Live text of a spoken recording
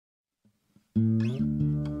And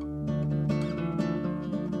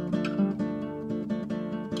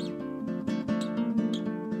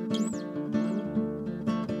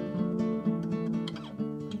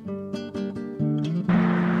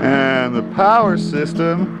the power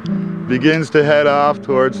system begins to head off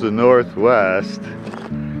towards the northwest.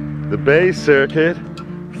 The Bay Circuit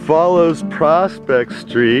follows Prospect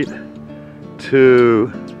Street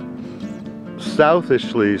to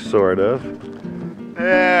southishly, sort of.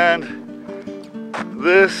 And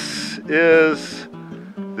this is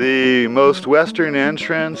the most western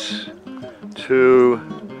entrance to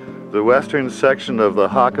the western section of the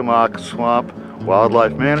Hockomock Swamp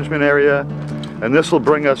Wildlife Management Area. And this will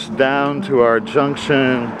bring us down to our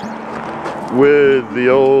junction with the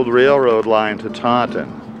old railroad line to Taunton.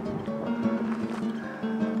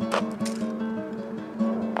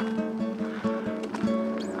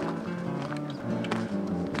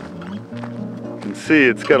 You can see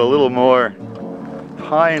it's got a little more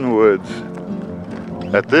pine woods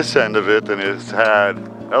at this end of it than it's had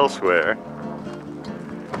elsewhere.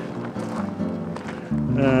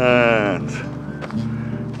 And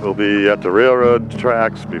we'll be at the railroad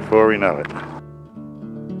tracks before we know it.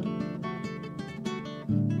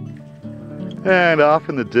 And off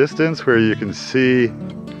in the distance, where you can see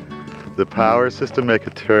the power system make a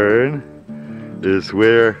turn, is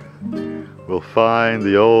where we'll find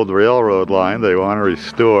the old railroad line they want to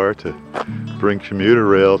restore to bring commuter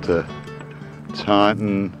rail to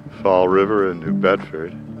Taunton, Fall River, and New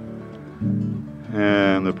Bedford.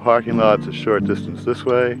 And the parking lot's a short distance this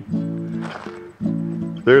way.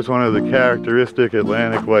 There's one of the characteristic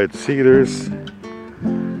Atlantic white cedars.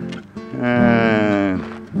 And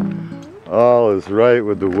all is right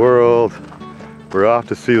with the world. We're off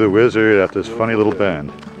to see the wizard at this funny little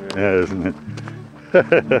bend. Yeah, isn't it?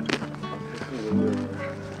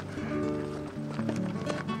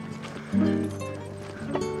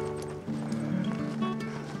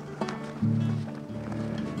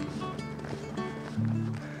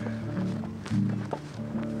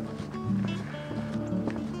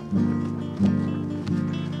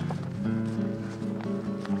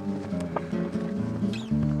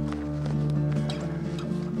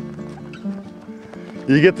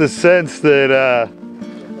 You get the sense that,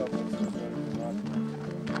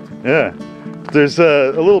 yeah, there's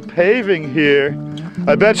a little paving here.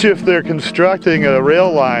 I bet you if they're constructing a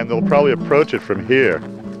rail line, they'll probably approach it from here.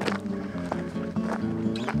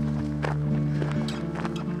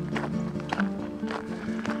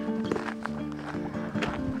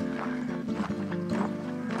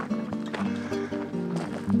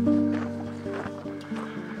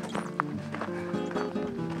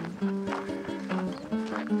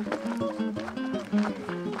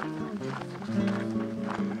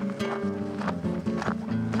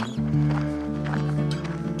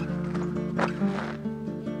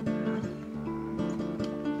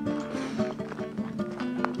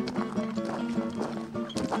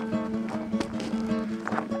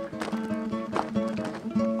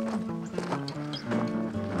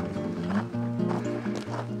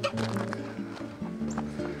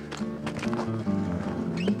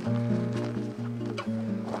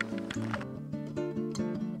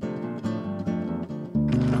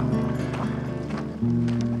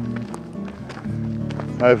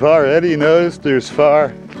 I've already noticed there's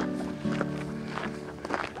far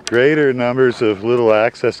greater numbers of little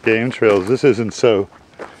access game trails. This isn't so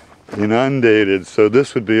inundated, so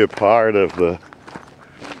this would be a part of the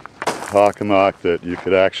Hockomock that you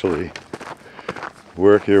could actually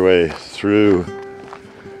work your way through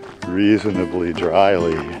reasonably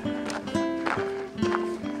dryly.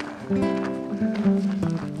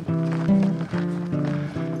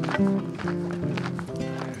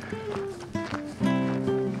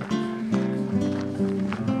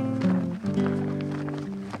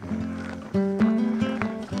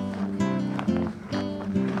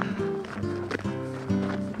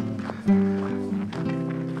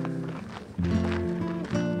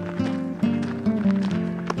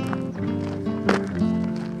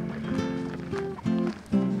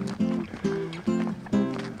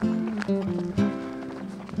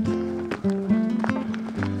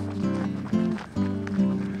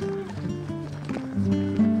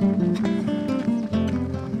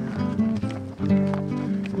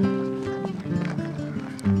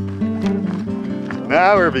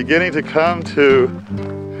 Now we're beginning to come to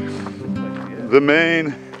the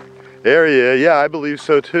main area. Yeah, I believe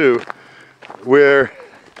so too. Where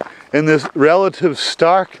in this relative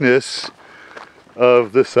starkness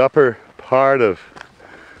of this upper part of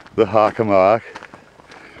the Hockomock,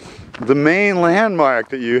 the main landmark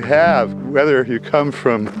that you have, whether you come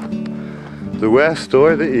from the west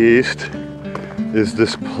or the east, is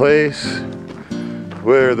this place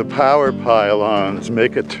where the power pylons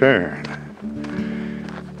make a turn.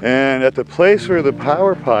 And at the place where the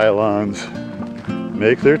power pylons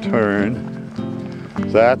make their turn,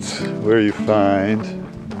 that's where you find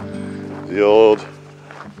the old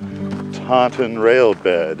Taunton rail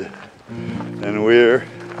bed. And we're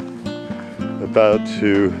about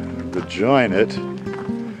to rejoin it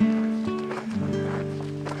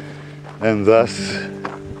and thus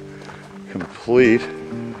complete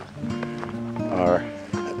our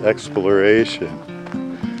exploration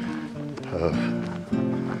of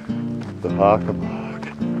the Hockomock.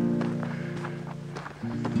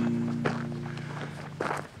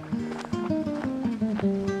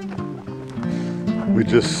 We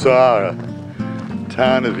just saw a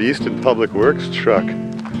town of Easton Public Works truck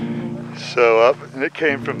show up, and it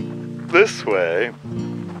came from this way.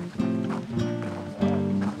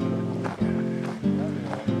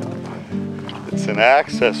 It's an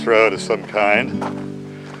access road of some kind.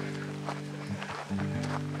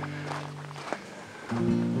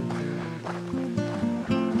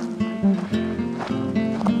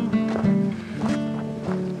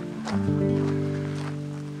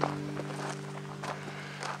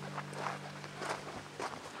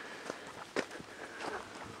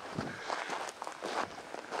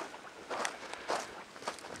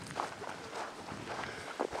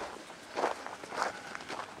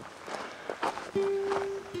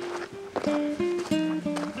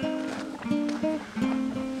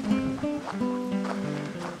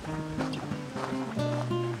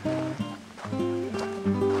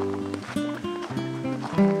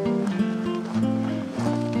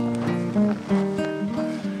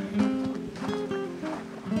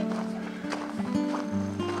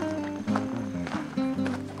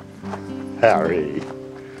 Harry.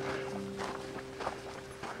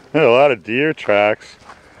 There are a lot of deer tracks.